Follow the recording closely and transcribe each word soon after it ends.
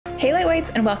Hey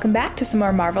Lightweights, and welcome back to some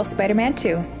more Marvel Spider-Man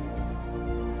 2.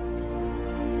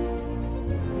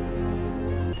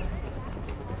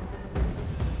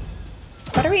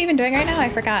 What are we even doing right now? I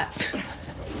forgot.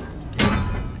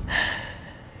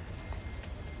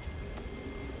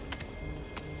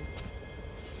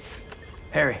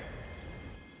 Harry,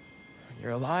 you're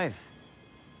alive.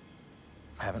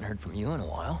 I haven't heard from you in a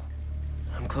while.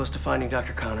 I'm close to finding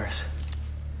Dr. Connors.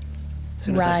 As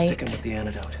soon as I stick him with the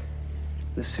antidote,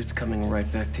 this suit's coming right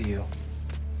back to you.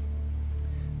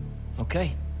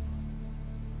 Okay.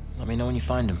 Let me know when you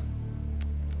find him.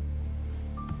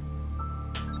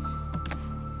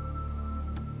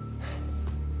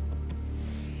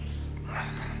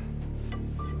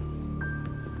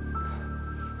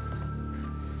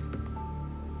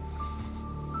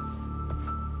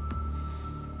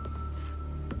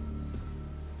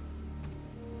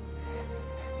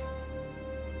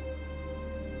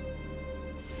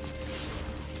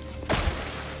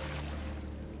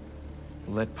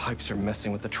 Lead pipes are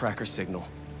messing with the tracker signal.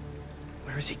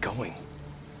 Where is he going?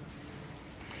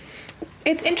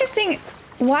 It's interesting.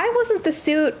 Why wasn't the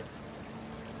suit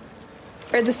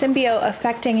or the symbiote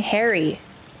affecting Harry?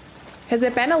 Has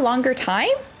it been a longer time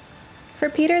for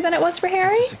Peter than it was for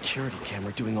Harry? What's a security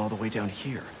camera doing all the way down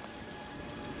here?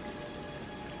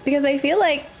 Because I feel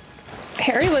like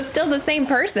Harry was still the same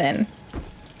person.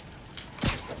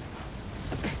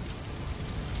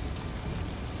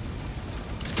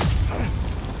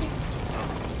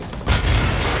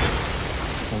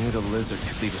 Only the lizard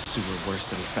could leave a sewer worse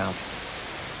than he found it.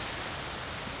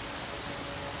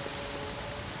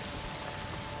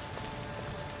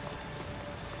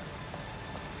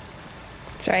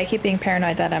 Sorry, I keep being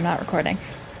paranoid that I'm not recording.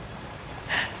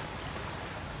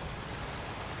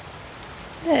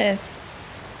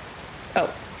 This.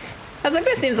 Oh. I was like,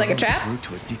 this seems like a trap. Route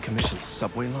to a decommissioned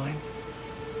subway line?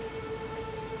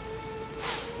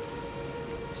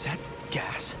 Is that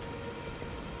gas?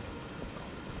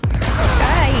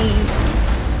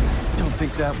 Don't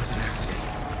think that was an accident.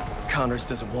 Connors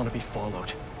doesn't want to be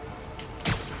followed.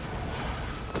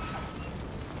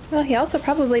 Well, he also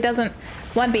probably doesn't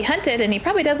want to be hunted, and he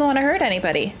probably doesn't want to hurt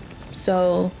anybody.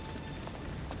 So,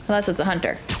 unless it's a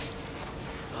hunter.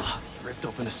 Ugh, he ripped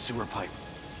open a sewer pipe.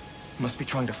 Must be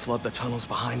trying to flood the tunnels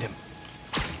behind him.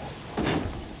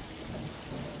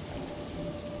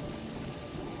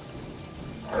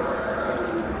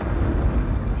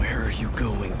 Where are you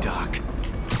going, Doc?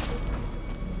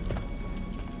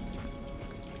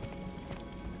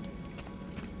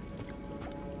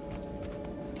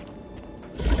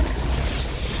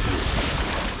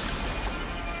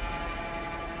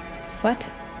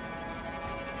 What?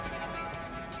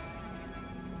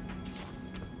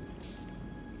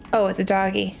 Oh, it's a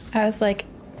doggy. I was like,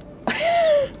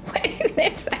 what even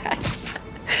is that?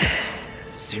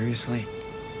 Seriously?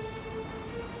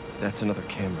 That's another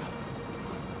camera.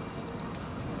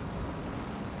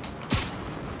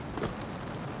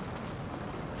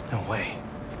 No way.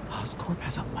 Oscorp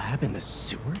has a lab in the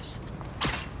sewers?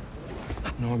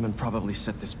 Norman probably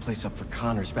set this place up for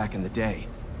Connors back in the day.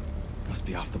 Must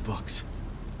be off the books.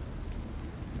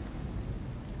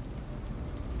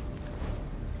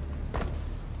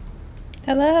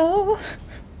 Hello?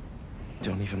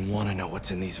 Don't even want to know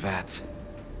what's in these vats.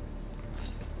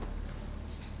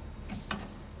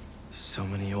 So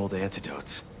many old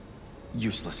antidotes.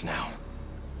 Useless now.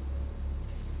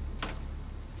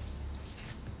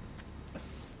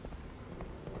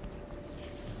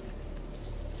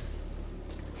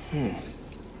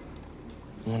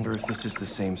 Wonder if this is the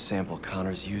same sample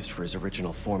Connors used for his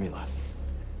original formula.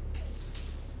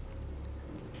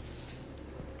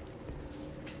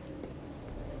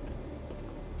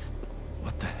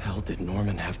 What the hell did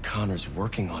Norman have Connors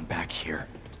working on back here?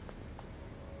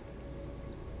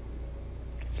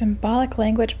 Symbolic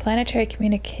language, planetary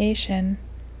communication,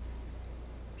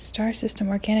 star system,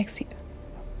 organic seed.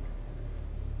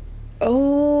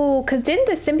 Oh, because didn't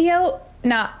the symbiote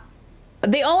not?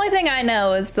 The only thing I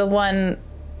know is the one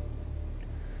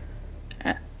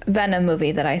Venom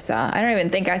movie that I saw. I don't even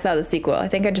think I saw the sequel. I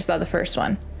think I just saw the first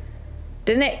one.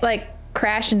 Didn't it like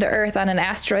crash into Earth on an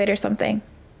asteroid or something?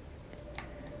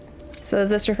 So is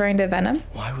this referring to Venom?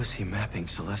 Why was he mapping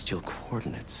celestial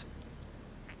coordinates?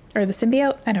 Or the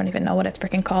symbiote? I don't even know what it's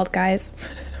freaking called, guys.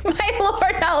 My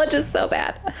lore knowledge is so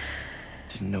bad.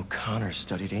 Didn't know Connors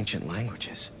studied ancient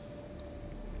languages.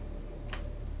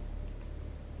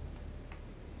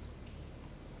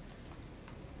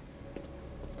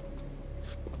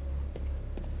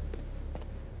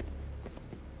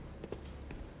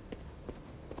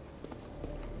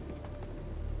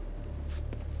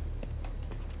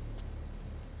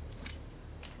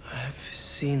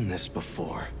 seen this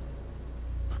before.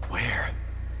 But where?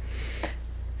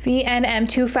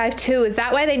 VNM252. Is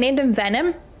that why they named him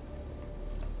Venom?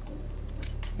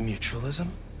 Mutualism?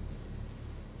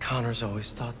 Connor's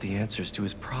always thought the answers to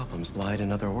his problems lied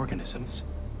in other organisms.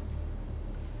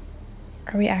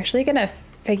 Are we actually gonna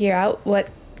figure out what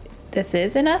this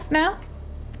is in us now?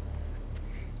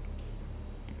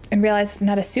 And realize it's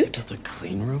not a suit? Built a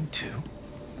clean room too?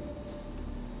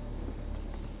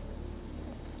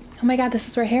 Oh my god, this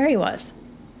is where Harry was.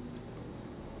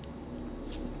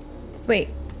 Wait.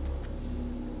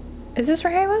 Is this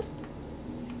where Harry was?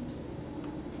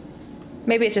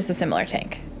 Maybe it's just a similar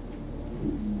tank.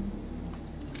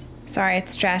 Sorry,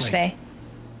 it's trash day.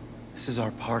 This is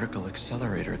our particle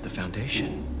accelerator at the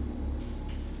Foundation.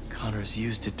 Connor's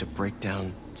used it to break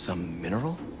down some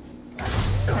mineral?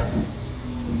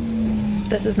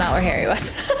 This is not where Harry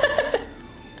was.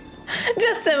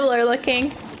 Just similar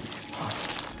looking.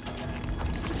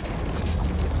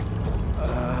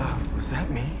 Was that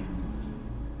me?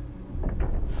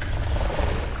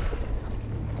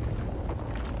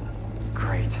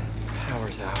 Great.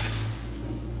 Power's out.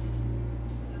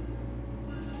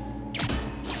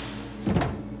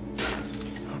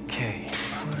 Okay,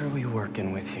 what are we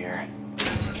working with here?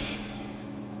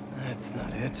 That's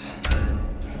not it.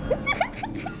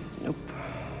 Nope.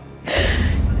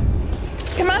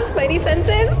 Come on, Spidey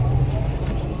senses.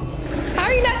 How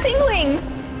are you not tingling?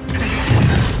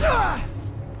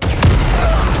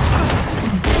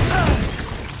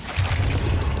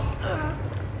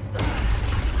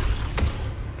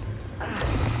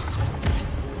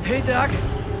 Hey, Doc.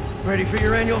 Ready for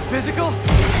your annual physical?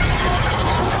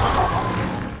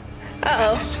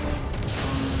 Uh-oh.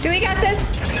 Do we got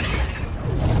this?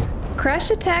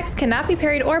 Crush attacks cannot be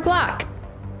parried or blocked.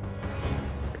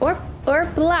 Or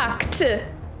blocked.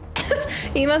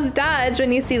 You must dodge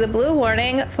when you see the blue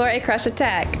warning for a crush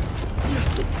attack.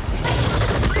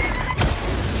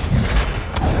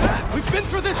 We've been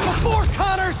through this before,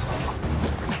 Connors!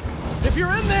 If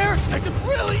you're in there, I could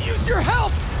really use your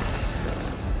help!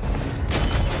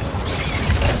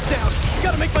 Down.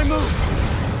 Gotta make my move.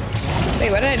 Wait,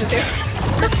 what did I just do?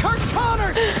 You're Kurt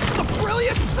Connors, a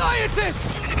brilliant scientist!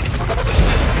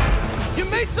 You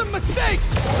made some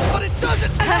mistakes, but it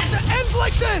doesn't have to end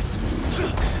like this!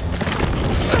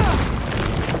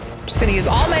 I'm just gonna use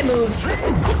all my moves.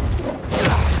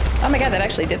 Oh my god, that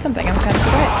actually did something. I'm kind of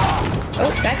surprised.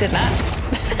 Oh, that did not.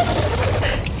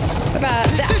 What about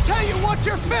that? Is this how you want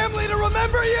your family to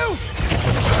remember you?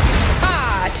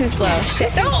 Ah, too slow.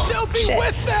 Shit. No! Still be Shit.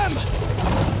 with them!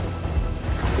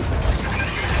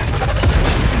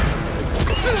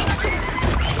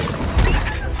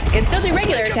 I can still do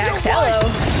regular attacks. Hello.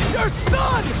 Your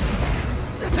son!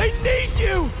 They need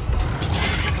you!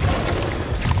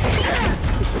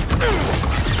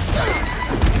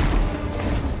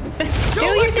 Do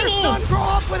your Your thingy. son grow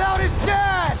up without his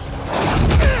dad!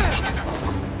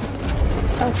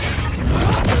 Oh.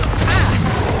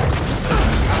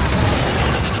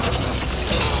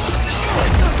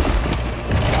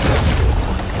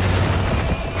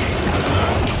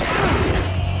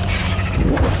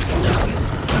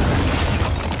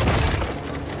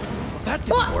 That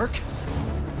didn't work.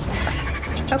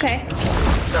 Okay.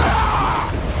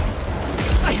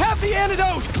 I have the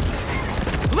antidote!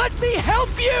 Let me help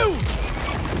you!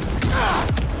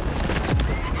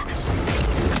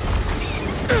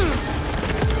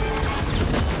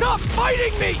 Stop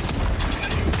fighting me!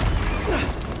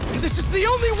 This is the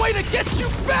only way to get you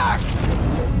back!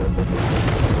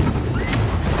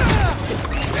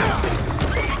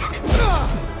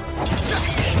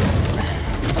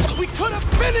 We could have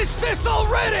finished this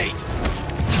already!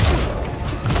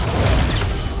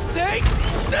 Stay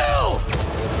still!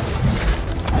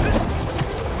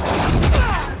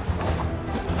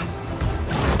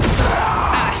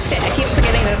 Ah, shit. I keep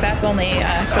forgetting that that's only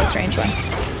a close range one.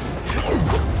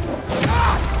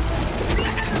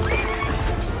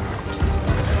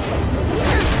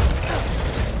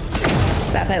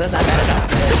 That fight was not bad at all.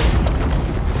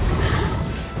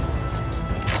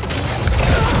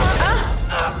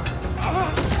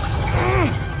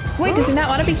 Wait, does he not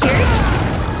want to be cured?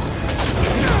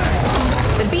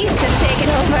 The beast has taken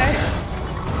over.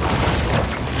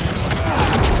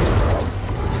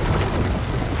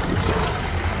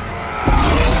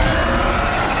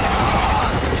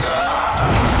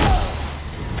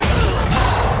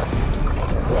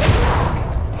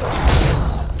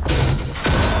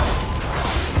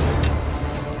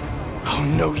 Oh,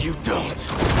 no, you don't.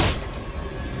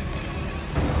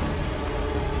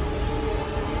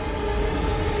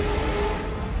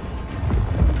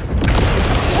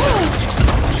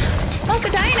 Oh, the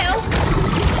dino!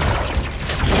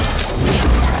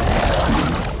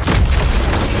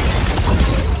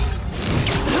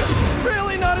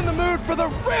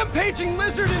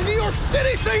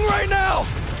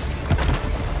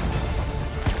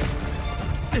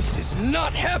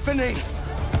 not happening!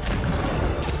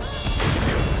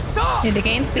 Stop! Need to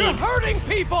gain speed. You're hurting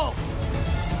people!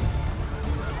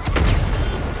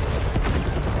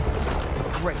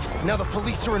 Great, now the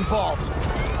police are involved.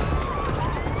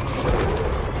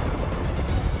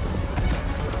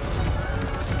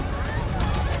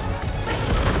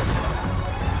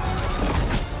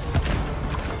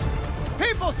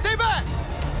 People, stay back!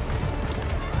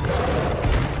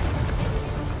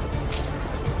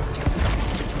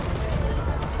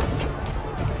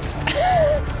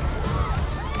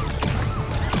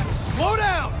 Slow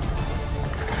down!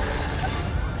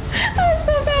 I'm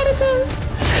so bad at those.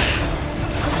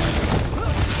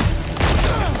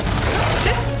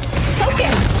 Just poke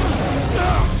him.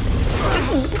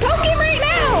 Just poke him right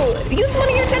now. Use one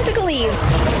of your tentacles. It's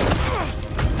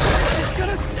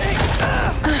gonna stay.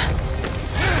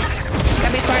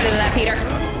 Gotta be smarter than that, Peter.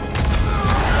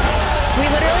 We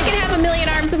literally can have a million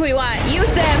arms if we want.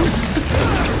 Use them.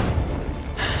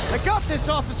 I got this,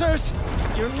 officers!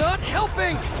 You're not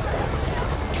helping!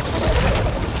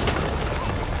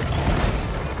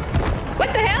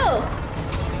 What the hell?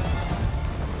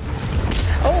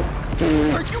 Oh.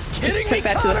 Are you kidding Just took me,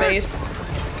 that to the Connors? face.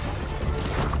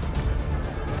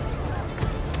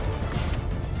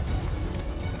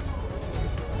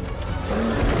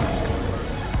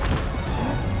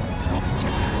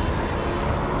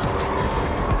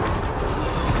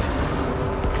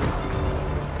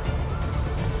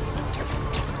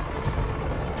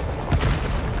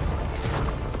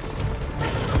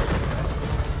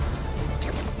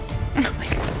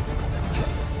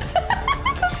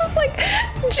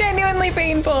 Genuinely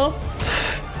painful.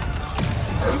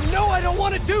 You know I don't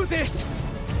want to do this!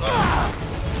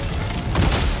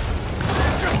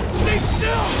 Stay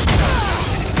still!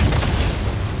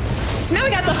 Now we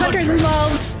got the hunters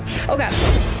involved. Oh god.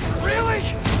 Really?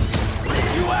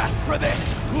 You asked for this!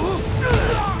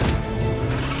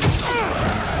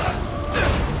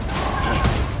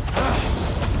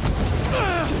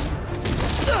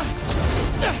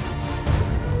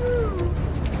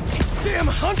 Damn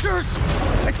hunters!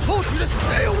 I told you to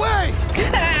stay away!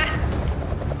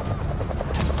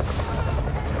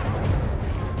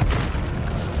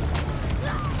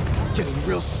 Getting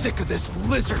real sick of this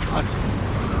lizard hunt.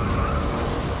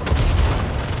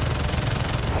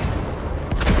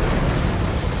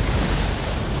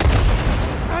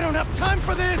 I don't have time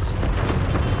for this!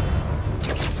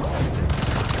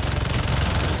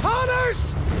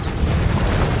 Hunters!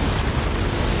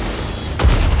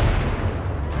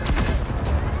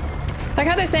 Like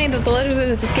how they're saying that the lizard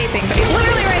is escaping, but he's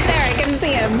literally right there. I can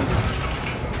see him.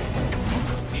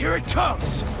 Here it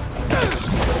comes!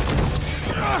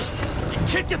 You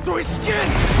can't get through his skin!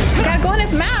 You gotta go in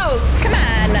his mouth. Come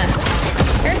on.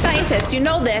 You're a scientist. You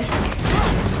know this.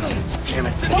 Damn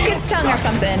it! Poke his tongue or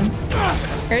something.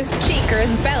 Or his cheek or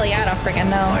his belly. I don't freaking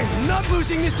know. I'm not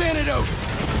losing this antidote!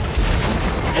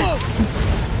 Whoa!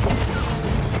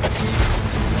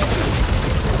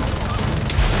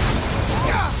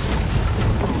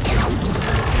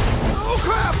 Oh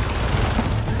crap!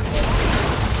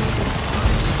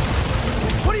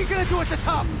 What are you gonna do at the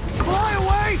top? Fly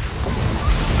away?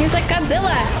 He's like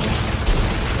Godzilla.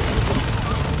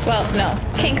 Well, no.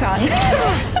 King Kong.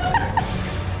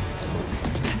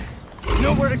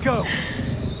 Nowhere to go.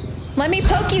 Let me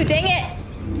poke you, dang it.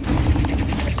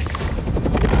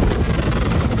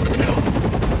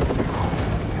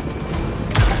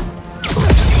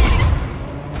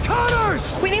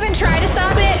 Connors! We didn't even try to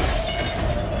stop it.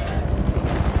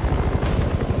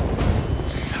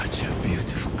 Such a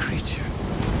beautiful creature.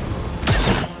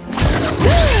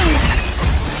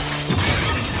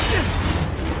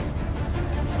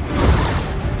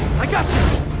 I got you!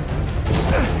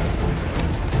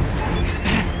 Is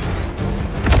that?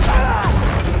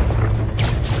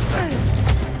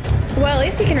 Well, at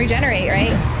least he can regenerate,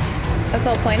 right? That's the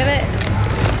whole point of it.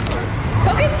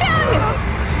 Poke his tongue!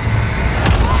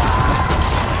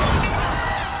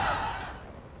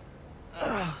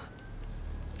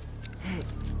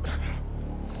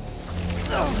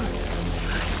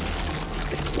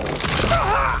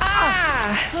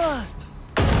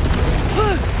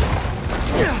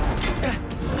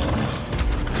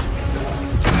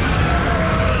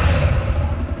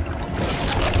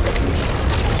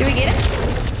 Do we get it?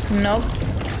 Nope.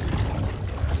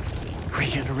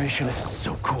 Regeneration is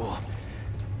so cool.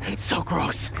 And so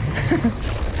gross.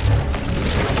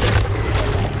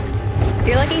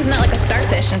 You're lucky he's not like a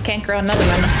starfish and can't grow another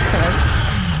one from his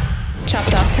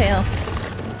chopped off tail.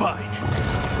 Fine.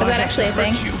 Is that actually a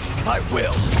thing? I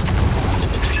will.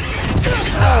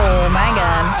 Oh my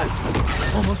god.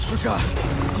 Almost forgot.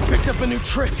 You picked up a new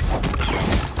trick.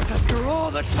 After all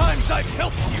the times I've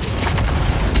helped you,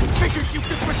 figured you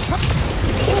could return.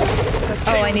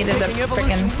 Oh, I needed to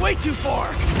freaking way too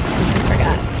far.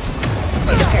 Forgot.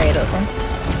 Need to parry those ones.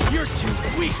 You're too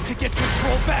weak to get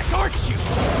control back, aren't you?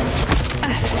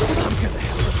 I'm gonna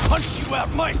have to punch you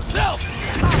out myself.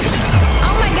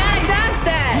 Oh my god, I dodged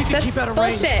that! That's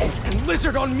bullshit. And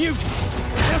Lizard on mute.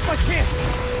 That's my chance.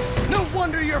 No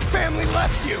wonder your family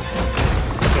left you.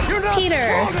 You're not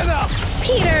strong enough.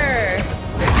 Peter!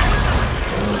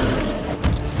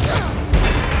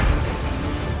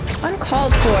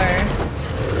 Uncalled for.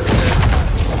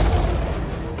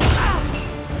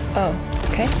 Oh,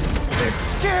 okay. They're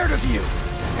scared of you,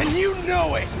 and you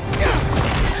know it.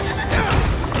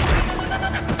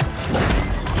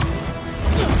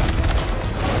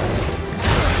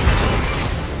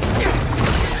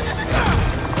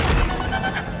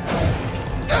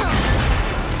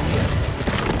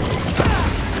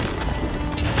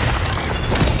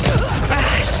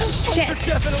 Shit.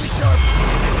 Definitely sharp.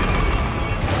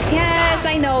 Yes,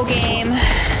 I know, game.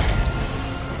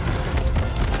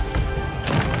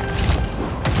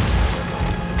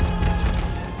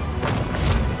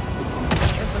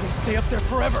 Can't let him stay up there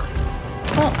forever.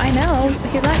 Well, I know.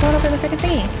 He's not going over the freaking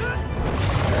thingy.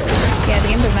 Yeah, the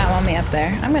game does not want me up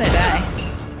there. I'm gonna die.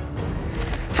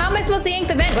 How am I supposed to yank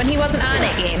the vent when he wasn't on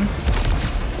it, game?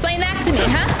 Explain that to me,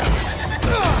 huh?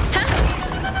 Huh?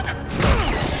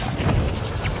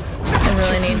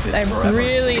 I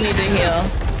really need to heal.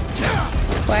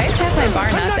 Why is half my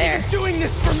bar not there? I'm not doing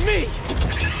this for me.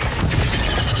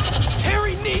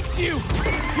 Harry needs you.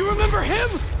 You remember him?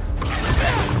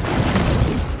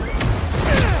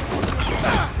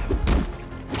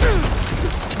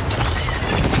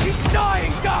 He's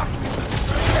dying, Doc.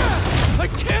 I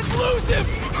can't lose him.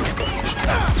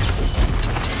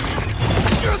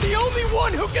 You're the only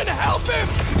one who can help him.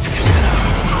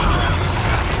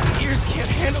 Ears can't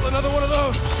handle another one of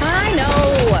those. I know.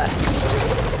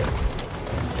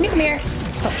 Can you come here?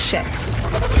 Oh shit.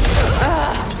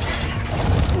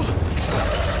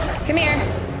 Come here.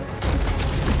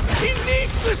 He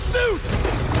needs the suit,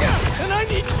 and I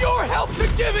need your help to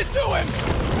give it to him.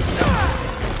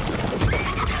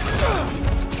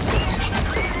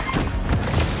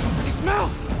 His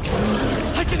mouth.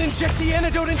 I can inject the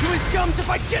antidote into his gums if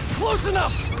I get close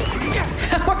enough.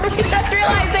 Are we just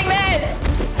realizing this?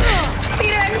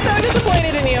 Peter, I'm so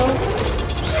disappointed in you.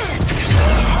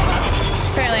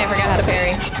 Apparently I forgot how to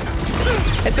parry.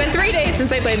 It's been 3 days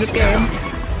since I played this game.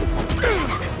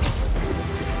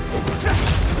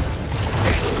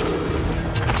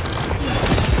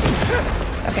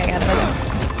 Okay, I got it.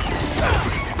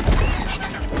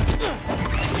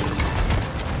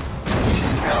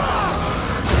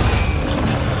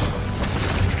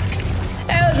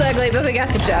 That was ugly, but we got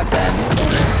the job done.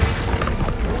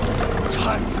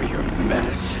 Time for your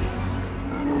medicine.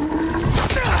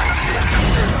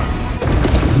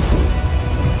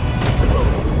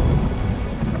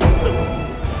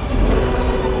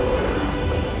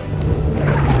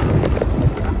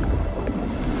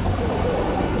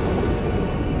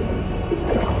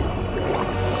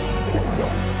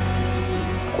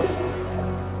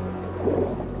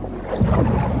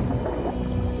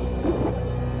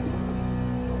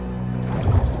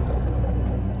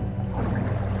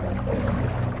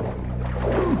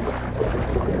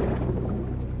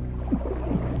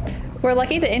 We're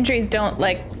lucky the injuries don't,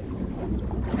 like,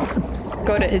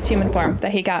 go to his human form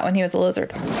that he got when he was a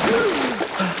lizard.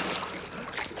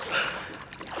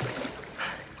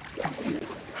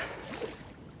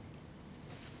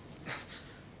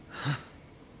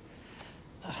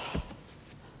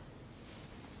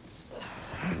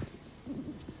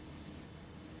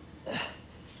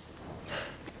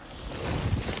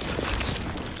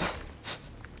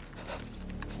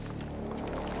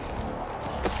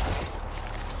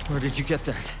 Where did you get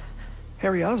that?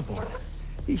 Harry Osborn.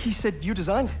 He said you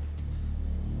designed it.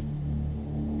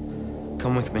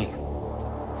 Come with me.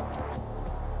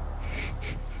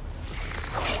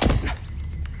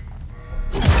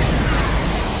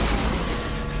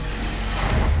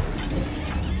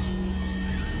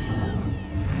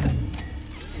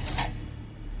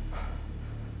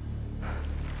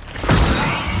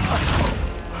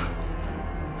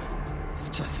 It's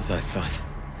just as I thought.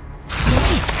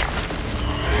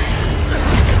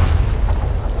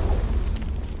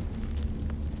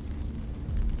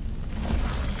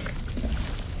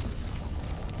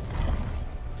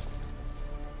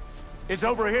 It's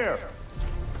over here.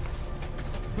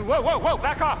 Whoa, whoa, whoa,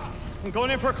 back off! I'm going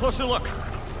in for a closer look.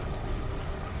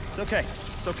 It's okay,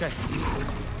 it's okay.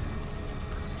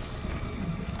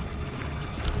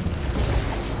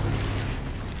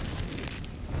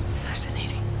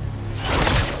 Fascinating.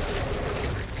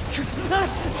 Shoot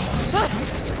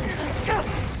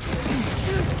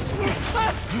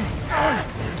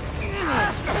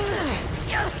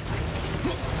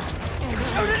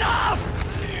it off!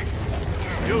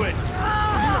 Do it.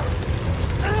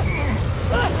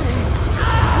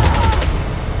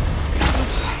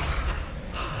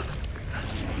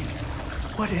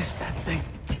 What is that thing?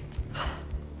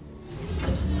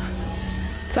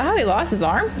 Is that how he lost his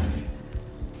arm?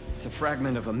 It's a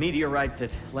fragment of a meteorite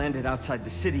that landed outside the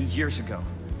city years ago.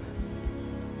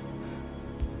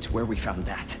 It's where we found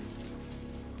that.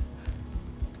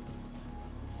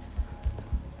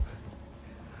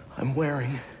 I'm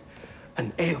wearing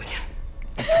an alien.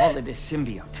 We call it a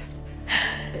symbiote.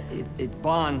 It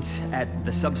bonds at the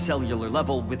subcellular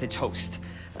level with its host.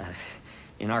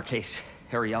 In our case,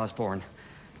 Harry Osborn.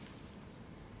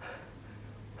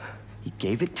 He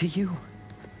gave it to you?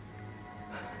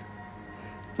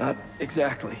 Not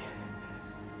exactly.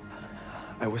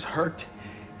 I was hurt,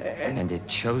 And it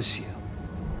chose you.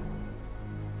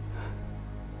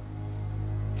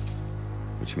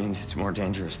 Which means it's more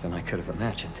dangerous than I could have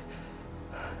imagined.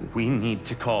 We need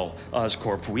to call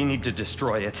Oscorp. We need to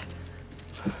destroy it.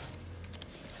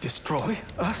 destroy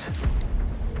us?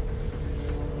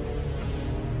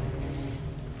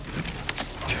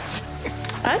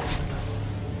 Us?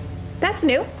 That's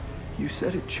new. You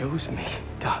said it chose me,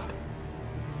 Doc.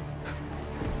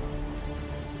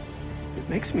 It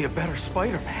makes me a better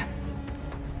Spider-Man.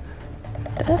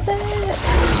 Does it?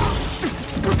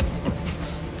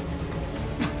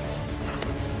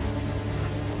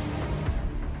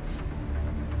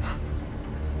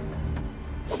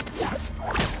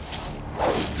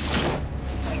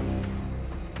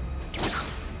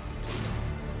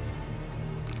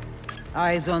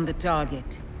 Eyes on the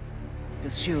target.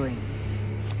 Pursuing.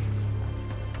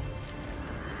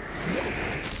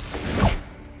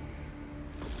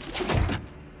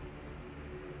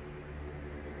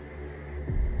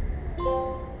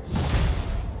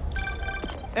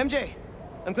 MJ,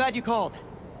 I'm glad you called.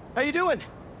 How you doing?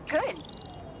 Good.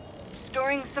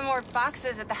 Storing some more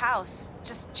boxes at the house.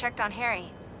 Just checked on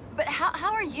Harry. But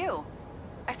how are you?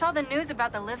 I saw the news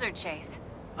about the lizard chase.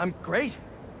 I'm great.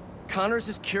 Connors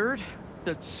is cured,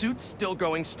 the suit's still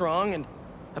going strong, and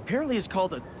apparently is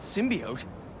called a symbiote.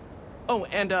 Oh,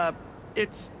 and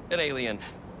it's an alien,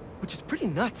 which is pretty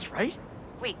nuts, right?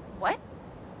 Wait, what?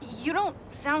 You don't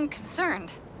sound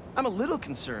concerned. I'm a little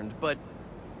concerned, but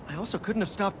I also couldn't have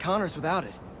stopped Connors without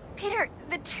it. Peter,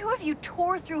 the two of you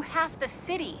tore through half the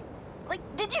city. Like,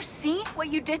 did you see what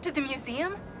you did to the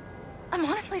museum? I'm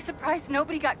honestly surprised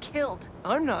nobody got killed.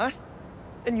 I'm not.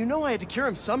 And you know I had to cure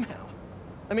him somehow.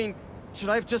 I mean, should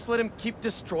I have just let him keep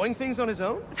destroying things on his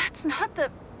own? That's not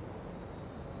the...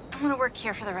 I'm gonna work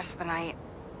here for the rest of the night.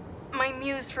 My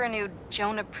muse for a new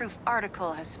Jonah-proof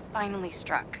article has finally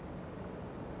struck.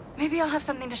 Maybe I'll have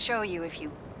something to show you if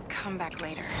you come back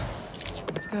later.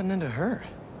 What's gotten into her?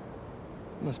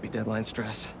 Must be deadline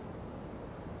stress.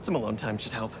 Some alone time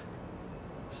should help.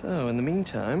 So, in the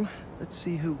meantime, let's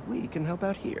see who we can help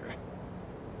out here.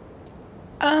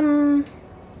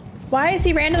 Why is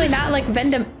he randomly not like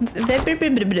Venom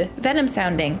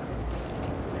sounding?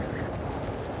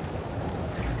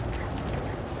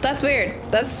 That's weird.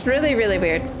 That's really, really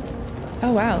weird.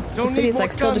 Oh wow, the city's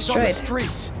like still destroyed.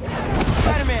 Streets.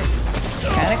 That's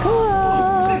kind of cool.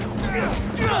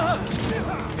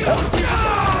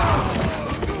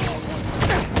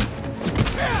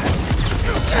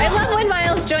 I love when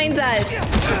Miles joins us.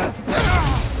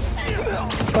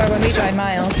 Or when we join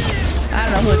Miles. I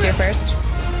don't know who was here first.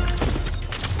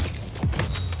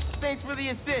 Thanks for the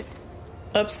assist.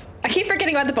 Oops. I keep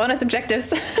forgetting about the bonus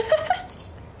objectives.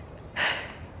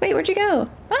 Wait, where'd you go?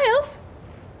 Miles?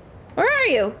 Where are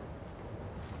you?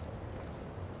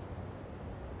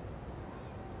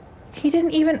 He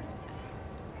didn't even...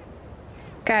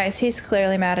 Guys, he's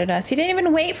clearly mad at us. He didn't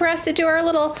even wait for us to do our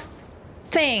little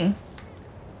thing.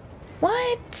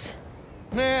 What?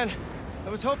 Man, I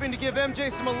was hoping to give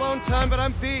MJ some alone time, but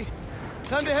I'm beat.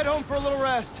 Time to head home for a little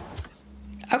rest.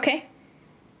 Okay.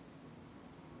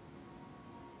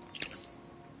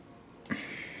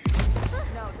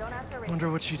 Wonder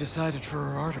what she decided for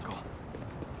her article.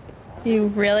 You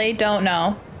really don't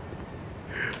know.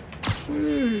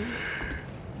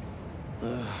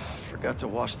 Forgot to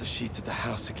wash the sheets at the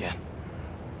house again.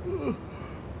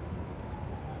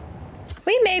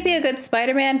 We may be a good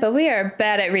Spider-Man, but we are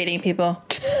bad at reading people.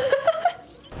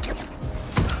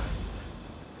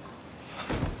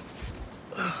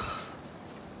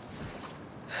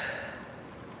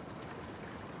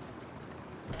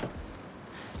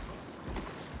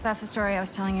 That's the story I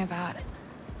was telling you about.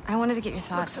 I wanted to get your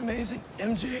thoughts. Looks amazing,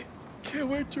 MJ. Can't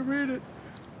wait to read it.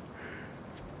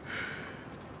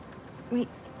 Wait,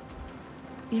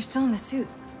 you're still in the suit.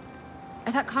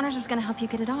 I thought Connors was gonna help you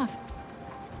get it off.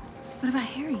 What about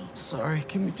Harry? Sorry,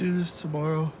 can we do this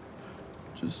tomorrow?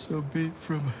 Just so beat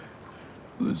from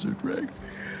Lizard Wrangling.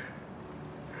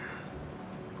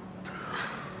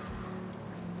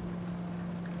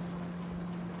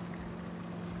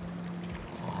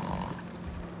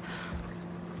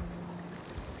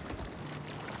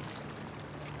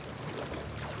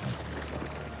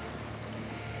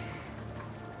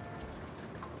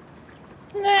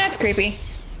 That's creepy.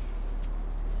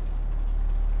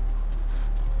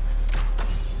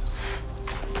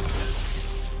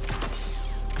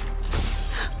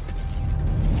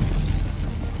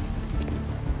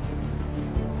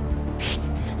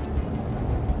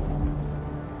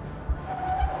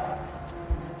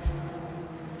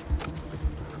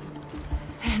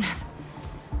 Fair enough.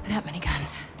 That many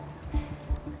guns.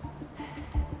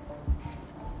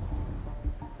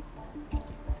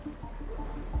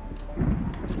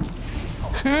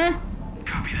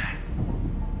 Copy that.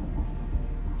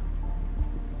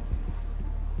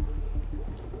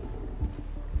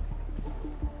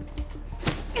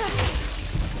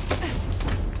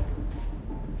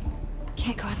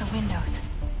 Can't go out the windows.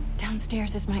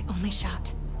 Downstairs is my only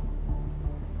shot.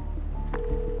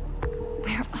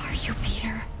 Where are you,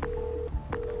 Peter?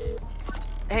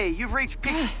 Hey, you've reached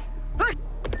peak. Heading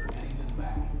to the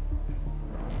back.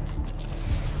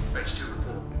 Base 2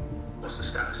 report. What's the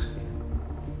status?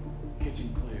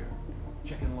 Kitchen clear.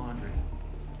 Checking laundry.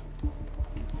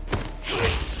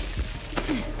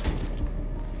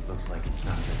 Looks like it's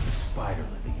not just a spider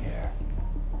living here.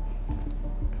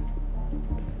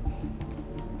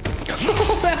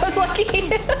 That was lucky.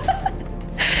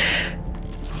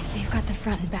 They've got the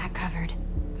front and back covered.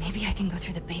 Maybe I can go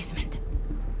through the basement.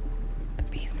 The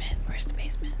basement? Where's the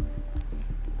basement?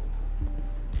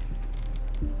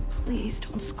 Please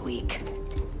don't squeak.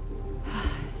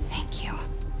 Thank you.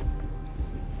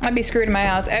 I'd be screwed in my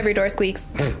house. Every door squeaks.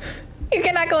 You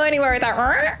cannot go anywhere without.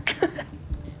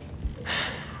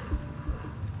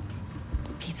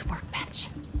 Pete's workbench.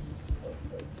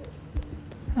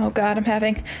 Oh God, I'm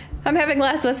having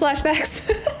Last of Us flashbacks.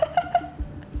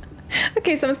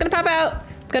 Okay, someone's gonna pop out.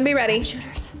 I'm gonna be ready.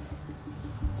 Shooters.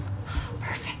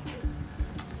 Perfect.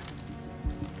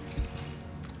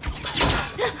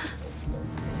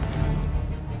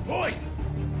 Boy!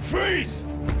 Freeze!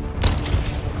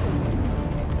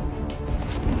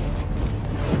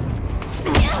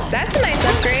 That's a nice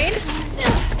upgrade.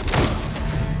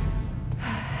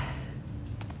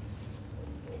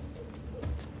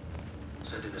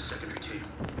 Send in a secondary team.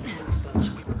 For a full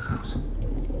sweep of the house.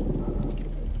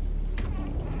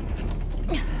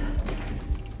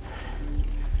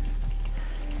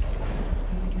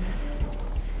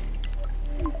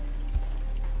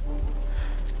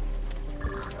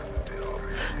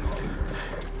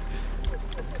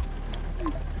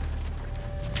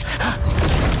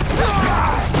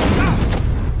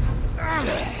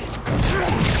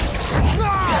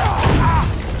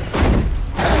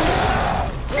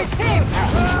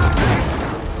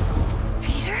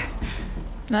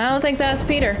 I don't think that's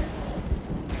Peter.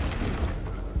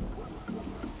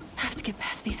 Have to get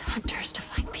past these hunters to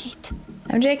find Pete.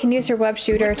 MJ can use her web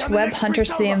shooter to web hunters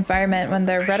to the environment. When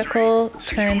their reticle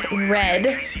turns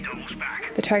red,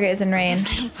 the target is in I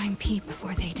range. don't find Pete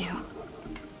before they do.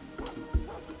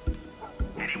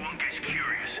 Anyone gets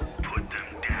curious, put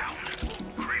them down.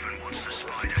 Craven wants the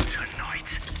spider tonight.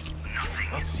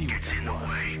 Nothing gets in the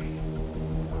way.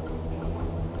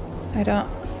 I don't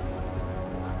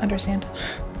understand.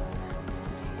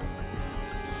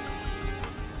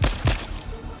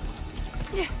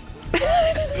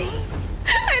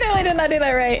 I know I did not do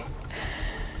that right.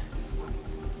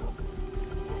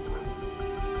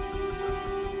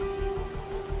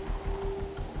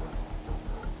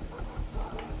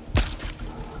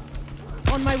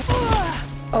 On my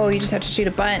Oh, you just have to shoot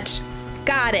a bunch.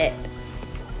 Got it.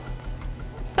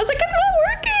 I was like, it's not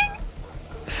working.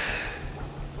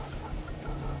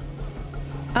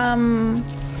 Am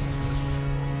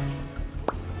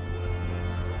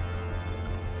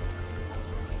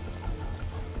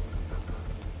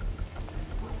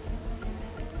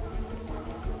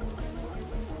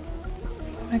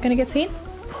I gonna get seen?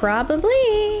 Probably.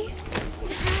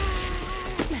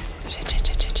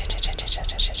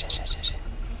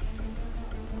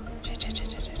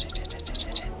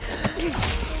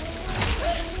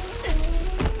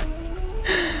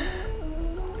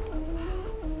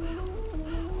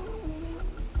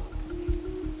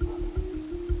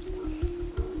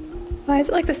 Why is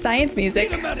it like the science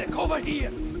music? Medic, over here!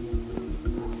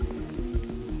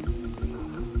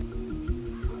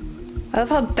 I love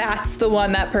how that's the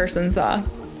one that person saw.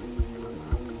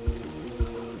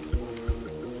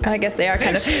 I guess they are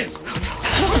kind of.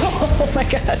 Oh my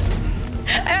god.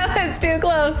 That was too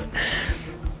close.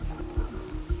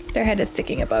 Their head is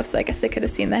sticking above, so I guess they could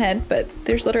have seen the head, but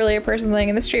there's literally a person laying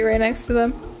in the street right next to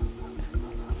them.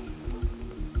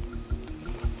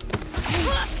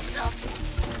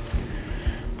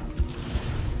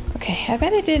 Okay, I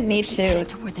bet I didn't need to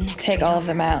take all of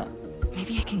them out.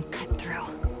 Maybe I can cut through.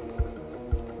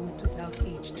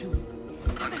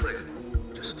 I'm clear.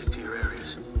 Just stick to your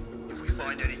areas. If we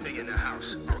find anything in the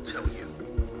house, I'll tell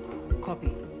you.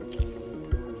 Copy.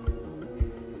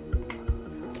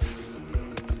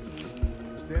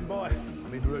 Stand by.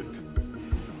 I'm en route.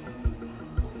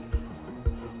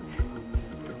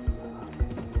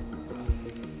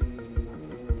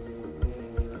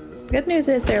 Good news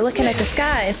is they're looking at the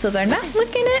sky, so they're not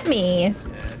looking at me.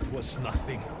 It was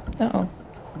nothing. Uh-oh.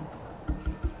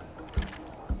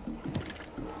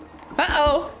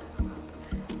 Uh-oh!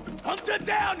 Hunter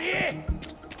down here!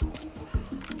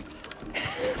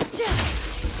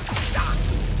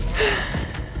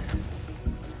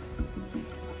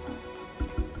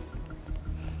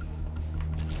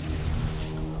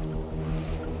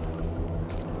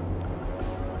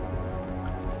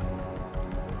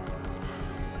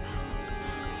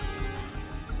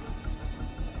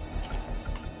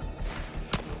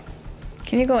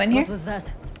 Can you go in here? What was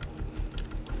that?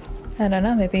 I don't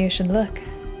know, maybe you should look.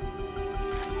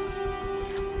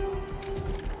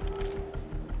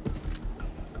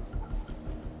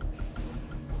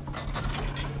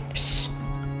 Shh.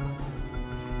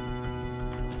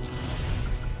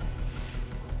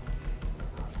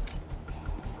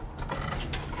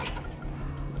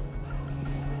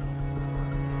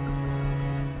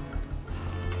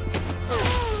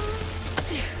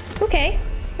 Okay,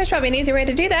 there's probably an easier way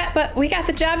to do that, but we got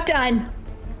the job done.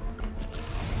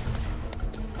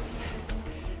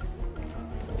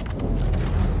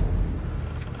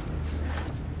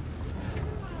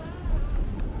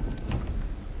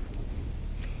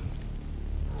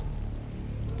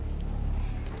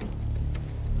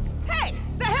 Hey!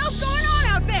 The hell's going on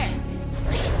out there?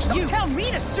 Don't tell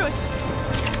me to shush!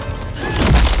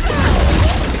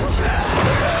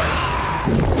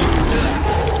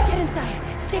 Get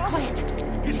inside. Stay quiet.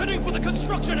 He's heading for the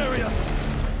construction area!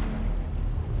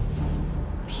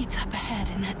 Pete's up ahead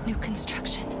in that new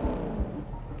construction.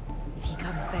 If he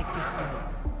comes back this way,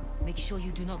 make sure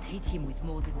you do not hit him with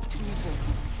more than 2 bullets.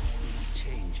 It's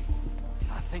changing.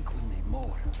 I think we'll need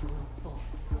more. 2 bullets.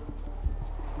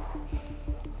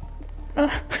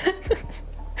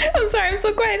 I'm sorry, I'm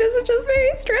so quiet. This is just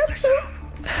very stressful.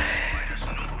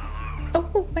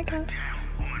 Oh my god.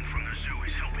 Woman from the zoo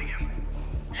is helping him.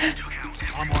 Took out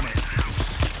I'm on it.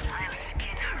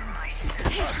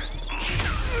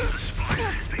 the spider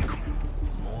has been caught.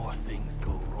 More things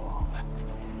go wrong.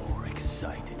 More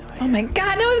excited I Oh my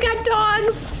god, now we've got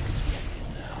dogs! am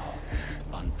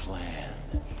now. Unplanned.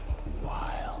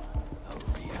 Wild. A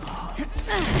real hunt.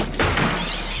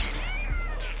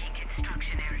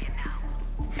 Construction area now.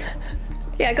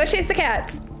 Yeah, go chase the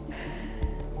cats.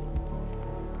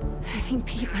 I think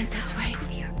Pete went this way.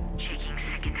 Checking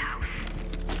second house.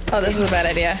 Oh, this is a bad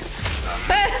idea.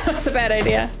 That's a bad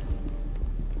idea.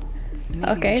 Maybe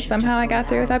Okay, we should somehow just I got go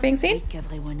through out, without being seen. wake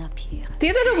everyone up here.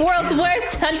 These are the world's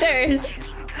worst hunters. It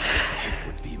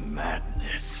would be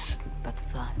madness. But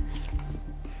fun.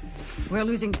 We're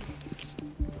losing.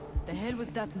 The hell was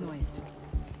that noise?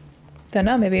 Don't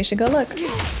know, maybe you should go look. Shh,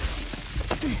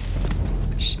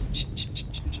 shh, shh, shh, shh,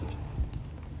 shh.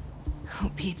 Oh,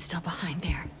 Pete's still behind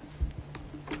there.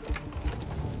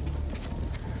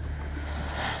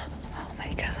 Oh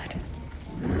my god.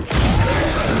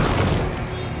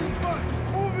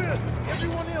 Move it!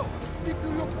 Everyone else, stick to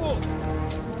your post.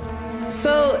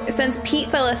 So, since Pete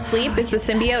fell asleep, is the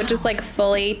symbiote just like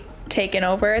fully taken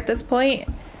over at this point?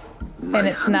 And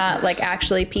it's not like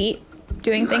actually Pete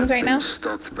doing things right now?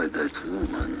 Stalked by that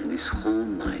woman this whole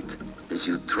night as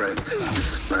you tracked the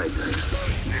spider.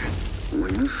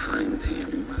 When you find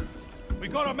him, We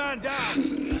got a man down.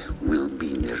 he will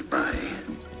be nearby.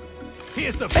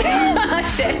 Here's the Ah,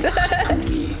 shit.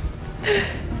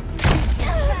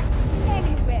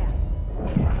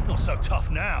 Not so tough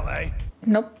now, eh?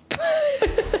 Nope. How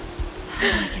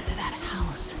do I get to that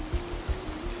house?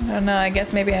 I don't know, I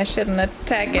guess maybe I shouldn't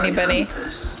attack anybody.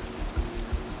 Hunters,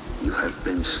 you have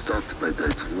been stalked by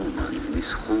that woman this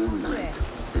whole night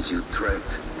as you tracked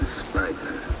the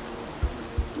spider.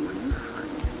 When you find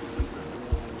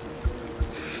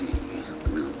him,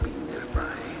 she will be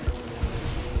nearby.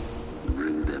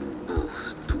 Bring them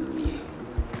both to me.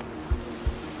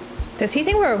 Does he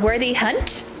think we're a worthy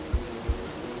hunt?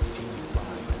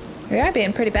 We are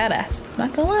being pretty badass.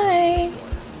 Not gonna lie.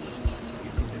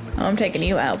 Oh, I'm taking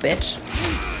you out, bitch.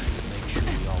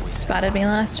 Spotted me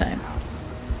last time.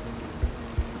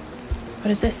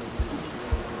 What is this?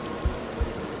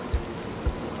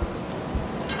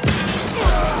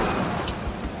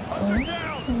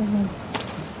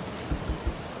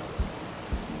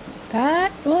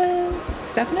 That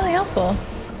was definitely helpful.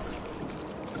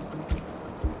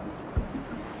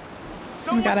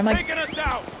 Oh my god, I'm like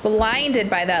blinded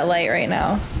by that light right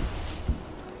now.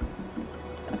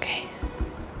 Okay.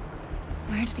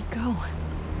 Where did he go?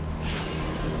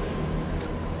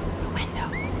 The window.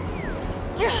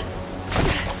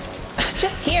 I was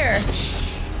just here.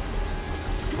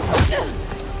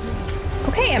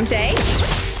 Okay, MJ.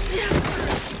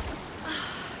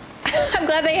 I'm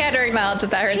glad they had her acknowledge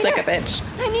that that hurts like a bitch.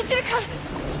 I need you to come.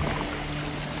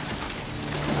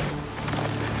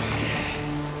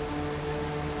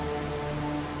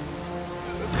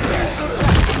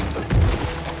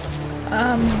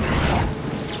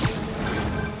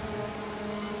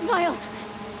 Miles,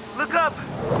 Look up!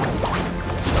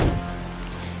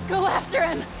 go after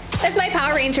him. That's my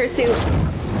Power Ranger suit.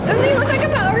 Doesn't he look like a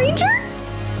Power Ranger?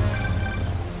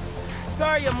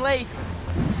 Sorry I'm late.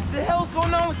 What the hell's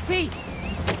going on with Pete?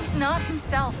 He's not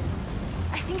himself.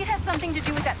 I think it has something to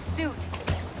do with that suit.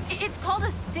 It's called a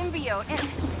symbiote, and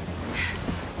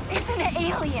it's an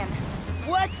alien.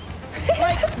 What?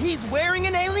 Like he's wearing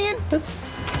an alien? Oops.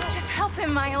 Just help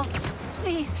him, Miles.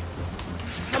 Please.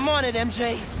 I'm on it,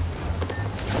 MJ.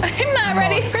 I'm not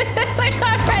ready for this. I'm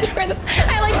not ready for this.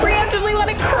 I like preemptively want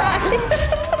to cry.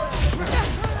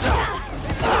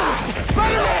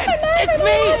 Spider-Man! It's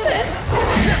me!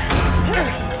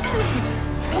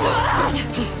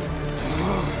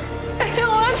 I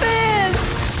don't want this.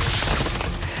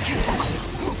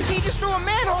 He just threw a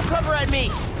manhole cover at me!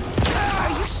 Are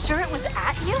you sure it was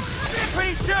at you?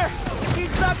 Pretty sure!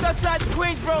 He's trapped outside the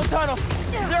Queensboro Tunnel!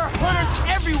 There are hunters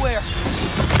everywhere!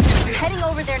 I'm heading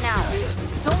over there now.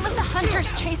 Don't let the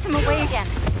hunters chase him away again.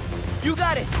 You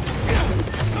got it!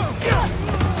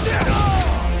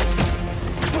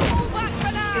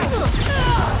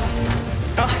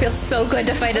 Oh, it feels so good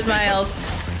to fight as Miles.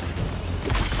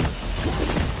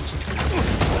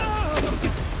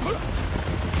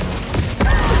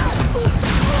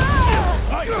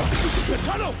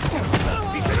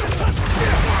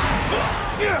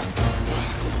 You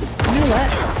know what?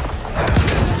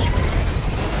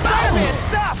 Spider-Man,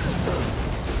 stop!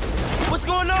 What's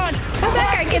going on? How'd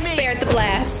that guy get spared the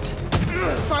blast?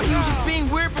 Thought he was just being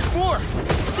weird before.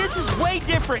 This is way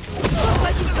different. Looks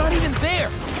like he's not even there.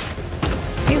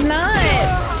 He's not.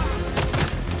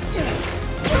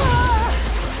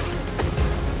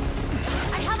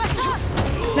 I have a thought.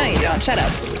 No, you don't. Shut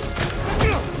up.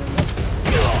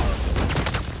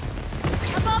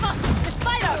 Above us, the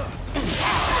spider.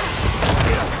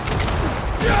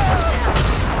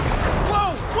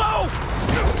 Whoa! Whoa!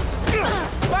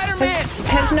 Spider-Man!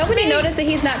 Has nobody noticed that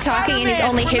he's not talking and he's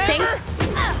only hissing?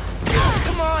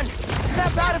 Come on!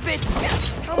 Snap out of it!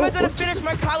 How am I gonna finish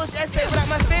my college essay without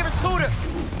my favorite tutor?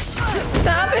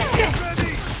 Stop it.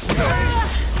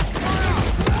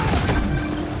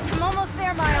 I'm almost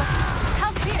there, Miles.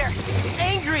 How's Peter?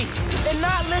 Angry and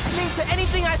not listening to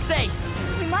anything I say.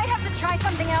 We might have to try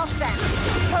something else then.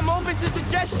 I'm open to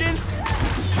suggestions.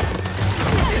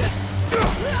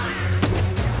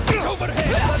 It's over the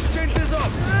head. Let's change this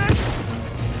up.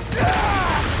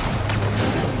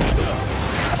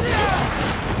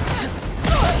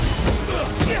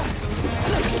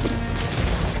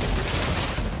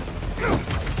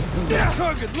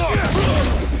 Target locked.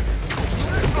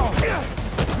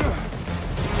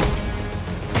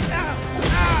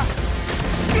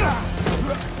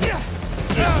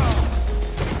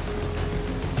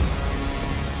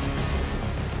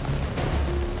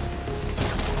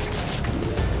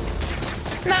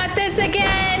 Not this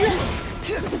again.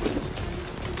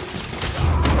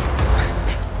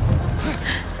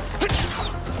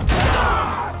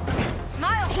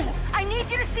 Miles, I need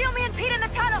you to seal me and Pete in the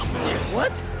tunnel.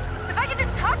 What? If I can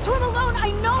just talk to him alone,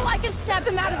 I know I can snap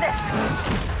him out of this.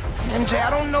 MJ, I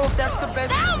don't know if that's the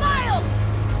best. Now, Miles!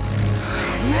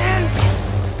 Man!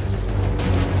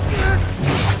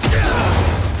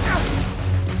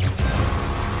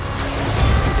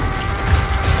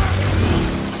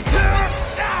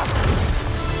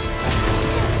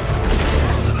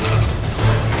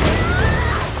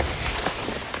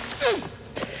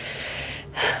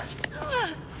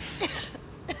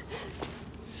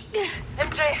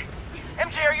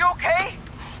 MJ, are you okay?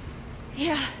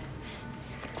 Yeah.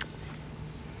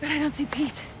 But I don't see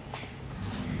Pete.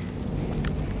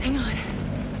 Hang on.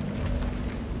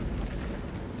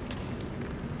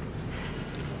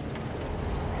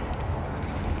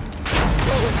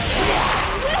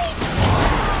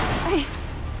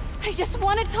 just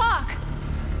want to talk.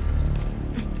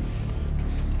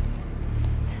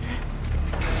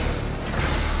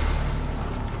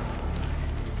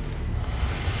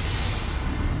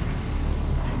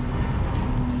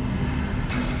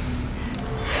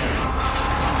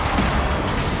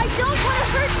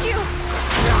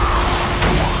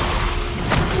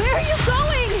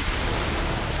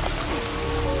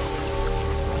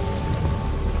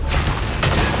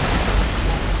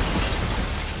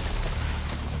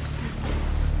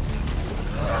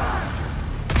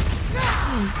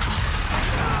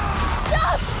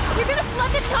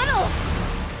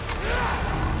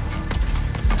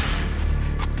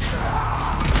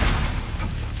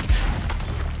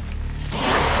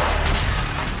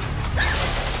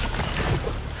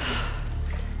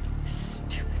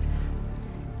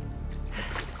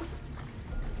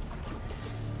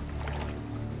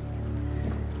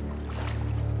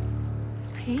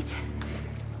 Pete?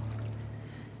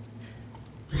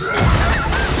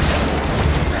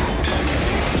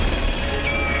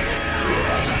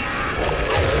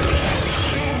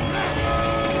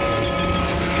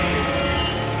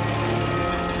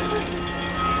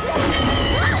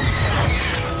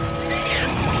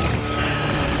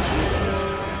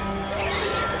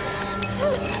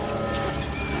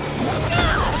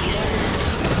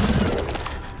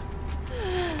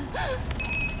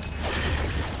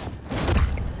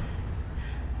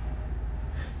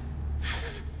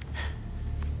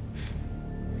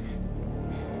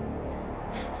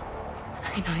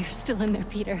 I know you're still in there,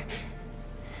 Peter.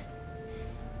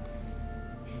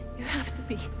 You have to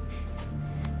be.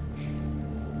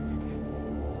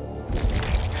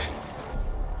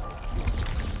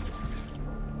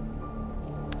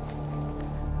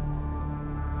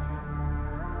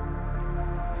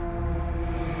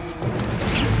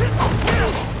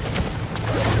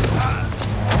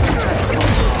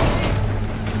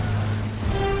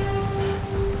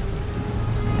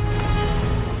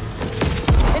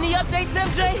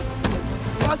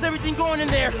 How's everything going in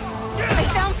there? I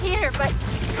found Peter, but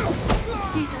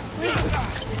he's asleep.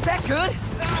 Is that good?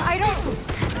 I don't...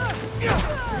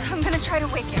 I'm gonna try to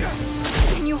wake him.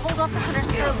 Can you hold off the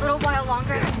hunters for a little while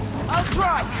longer? I'll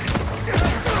try.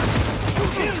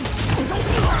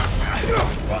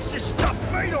 What's this stuff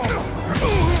made of?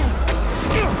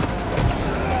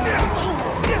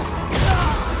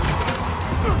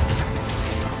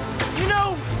 You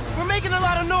know, we're making a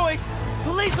lot of noise.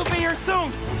 Police will be here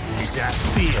soon. Is that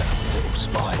fear, little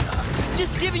spider?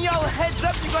 Just giving y'all a heads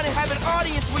up, you're gonna have an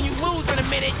audience when you lose in a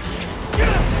minute.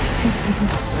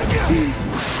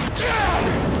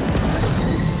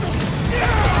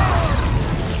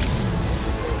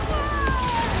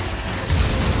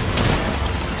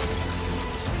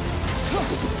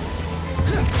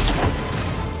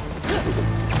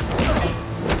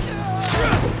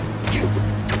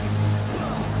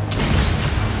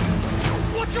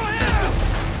 Watch your head!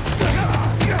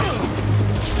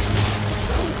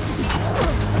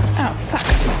 Oh, fuck.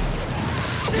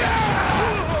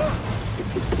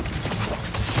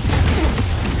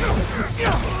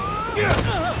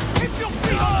 Keep your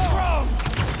feet on the ground!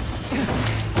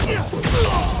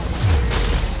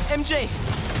 MJ,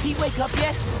 Pete wake up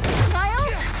yet?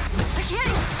 Miles? I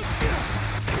can't...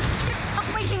 I'm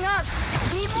waking up.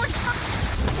 I need more time.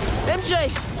 MJ!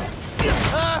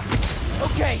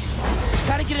 Okay.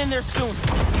 Gotta get in there soon.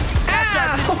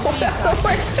 Ow! That's the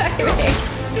worst timing.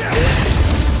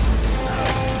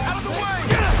 Out of the way!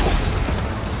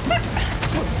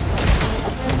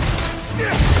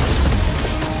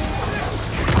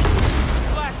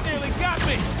 Blast nearly got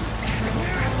me!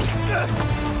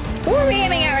 Who are we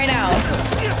aiming at right now?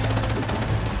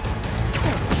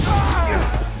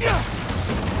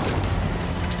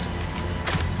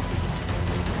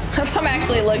 I'm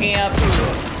actually looking up.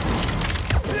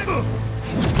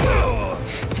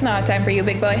 No, time for you,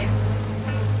 big boy.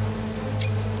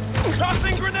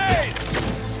 Tossing grenade!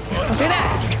 Don't do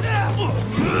that.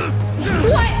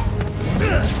 What?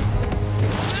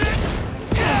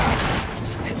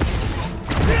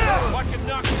 Watch him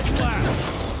knock him flat.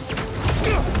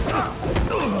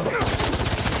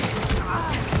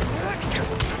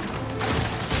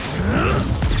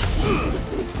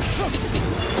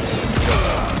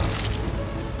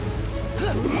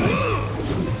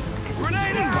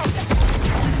 Grenade out!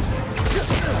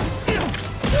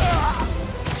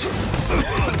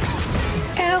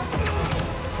 Ow.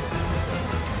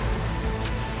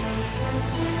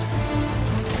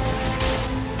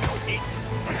 It's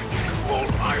all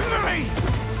over me!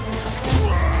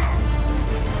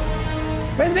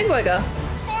 Where'd the big boy go?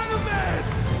 Spider-Man!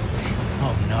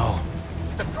 Oh no.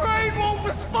 The crane won't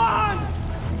respond!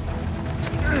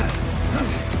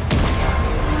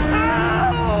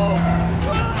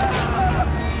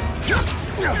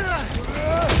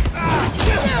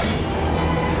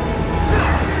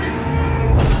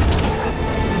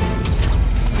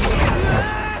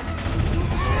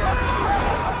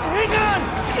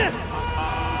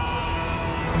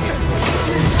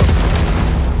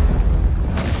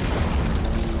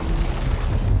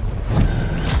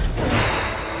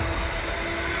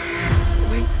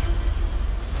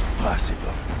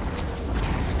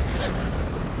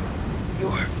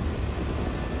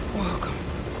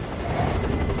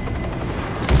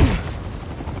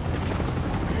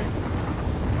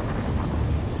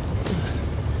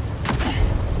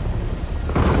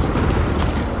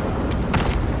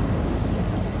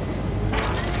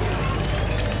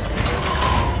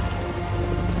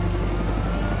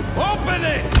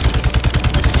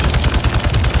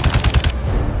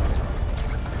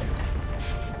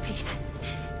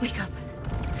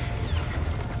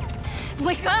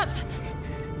 Wake up!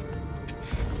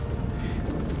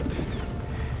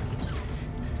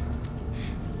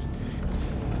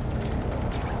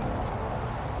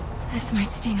 This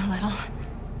might sting a little.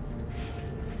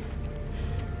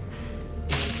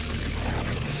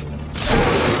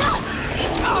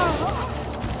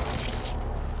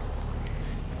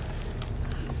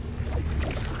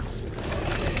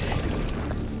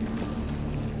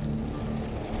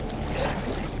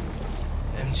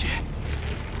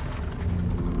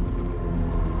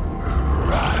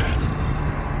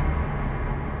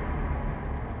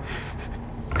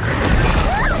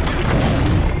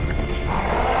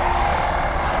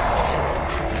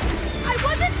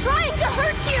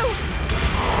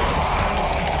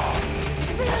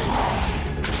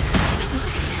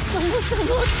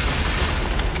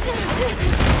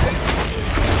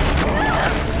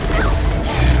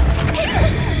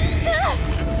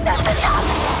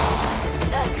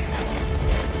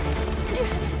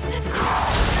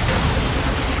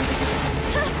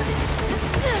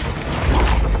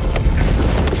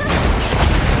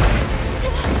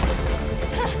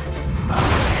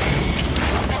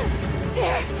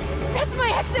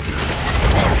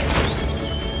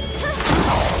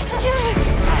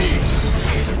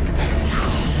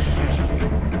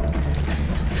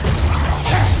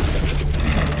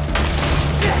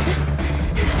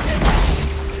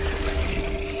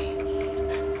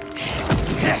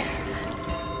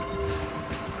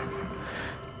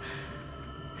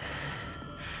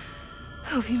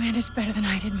 Hope you managed better than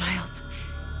I did, Miles.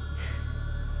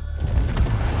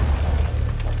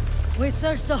 We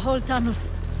searched the whole tunnel.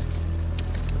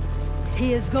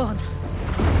 He is gone.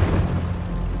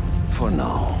 For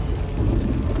now.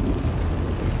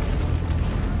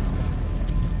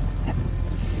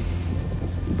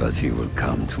 But he will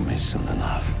come to me soon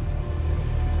enough.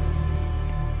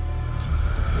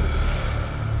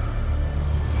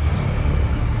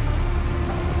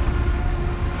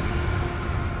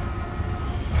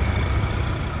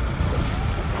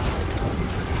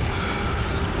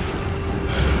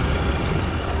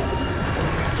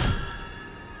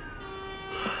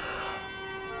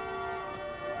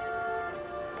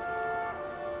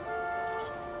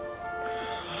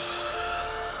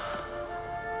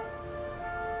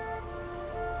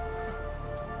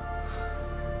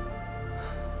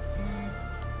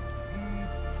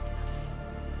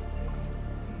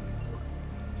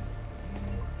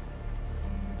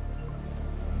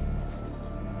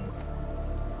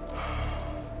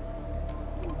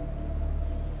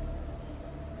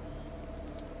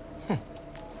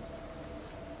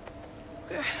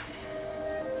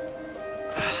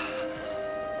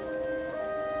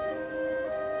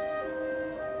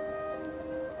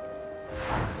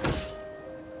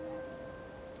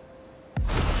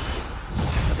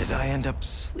 I end up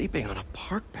sleeping on a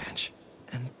park bench?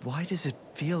 And why does it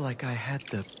feel like I had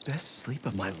the best sleep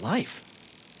of my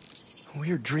life?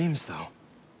 Weird dreams, though.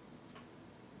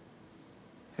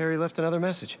 Harry left another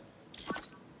message.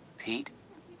 Pete,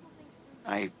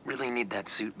 I really need that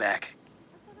suit back.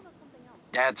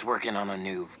 Dad's working on a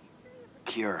new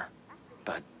cure,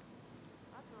 but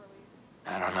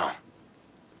I don't know.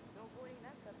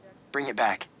 Bring it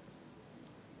back,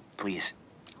 please.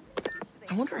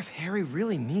 I wonder if Harry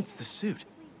really needs the suit.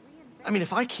 I mean,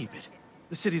 if I keep it,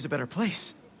 the city's a better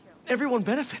place. Everyone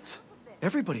benefits.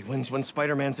 Everybody wins when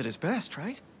Spider-Man's at his best,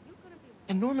 right?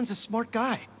 And Norman's a smart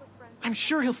guy. I'm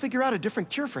sure he'll figure out a different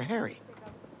cure for Harry.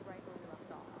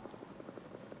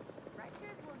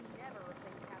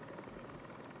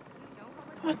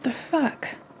 What the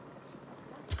fuck?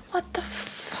 What the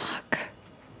fuck?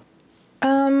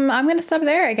 I'm gonna stop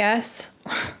there, I guess.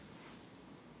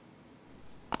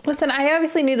 Listen, I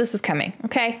obviously knew this was coming,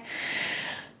 okay?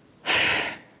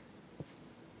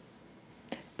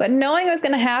 But knowing it was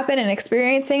going to happen and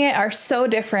experiencing it are so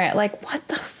different. Like, what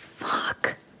the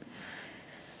fuck?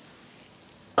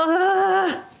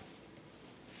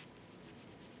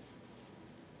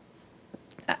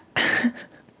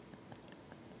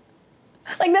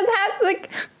 Like,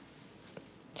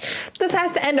 this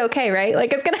has to end okay, right?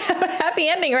 Like, it's gonna have a happy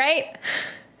ending, right?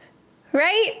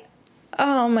 Right?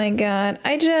 Oh my God.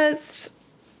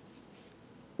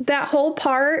 That whole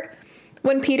part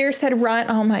when Peter said run,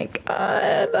 oh my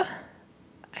God.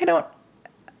 I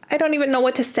don't even know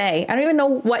what to say. I don't even know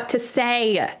what to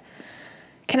say.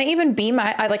 Can I even be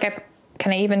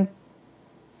can I even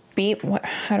be,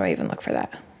 how do I even look for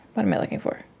that? What am I looking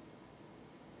for?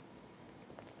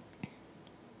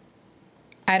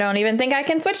 I don't even think I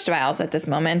can switch to Miles at this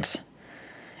moment.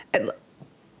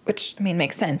 Which, I mean,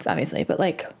 makes sense, obviously, but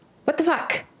like, what the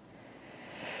fuck?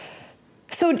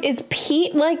 So is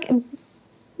Pete like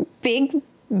big?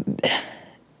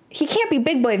 He can't be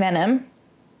Big Boy Venom.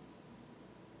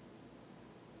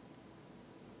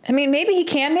 I mean, maybe he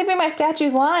can. Maybe my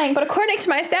statue's lying, but according to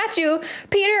my statue,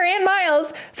 Peter and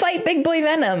Miles fight Big Boy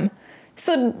Venom.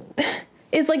 So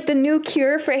is like the new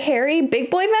cure for Harry Big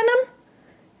Boy Venom?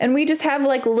 And we just have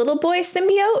like little boy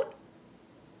symbiote?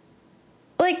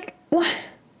 Like, what?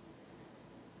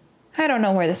 I don't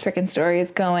know where this freaking story is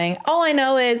going. All I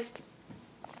know is,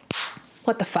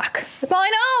 what the fuck? That's all I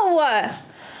know.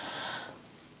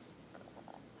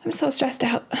 I'm so stressed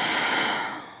out.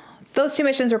 Those 2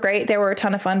 missions were great. They were a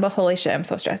ton of fun, but holy shit, I'm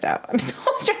so stressed out. I'm so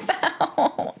stressed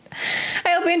out.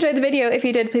 I hope you enjoyed the video. If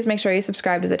you did, please make sure you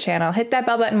subscribe to the channel. Hit that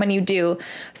bell button when you do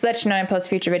so that you know when I post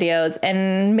future videos.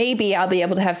 And maybe I'll be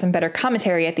able to have some better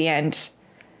commentary at the end.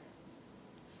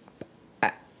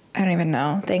 I don't even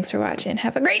know. Thanks for watching.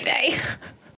 Have a great day.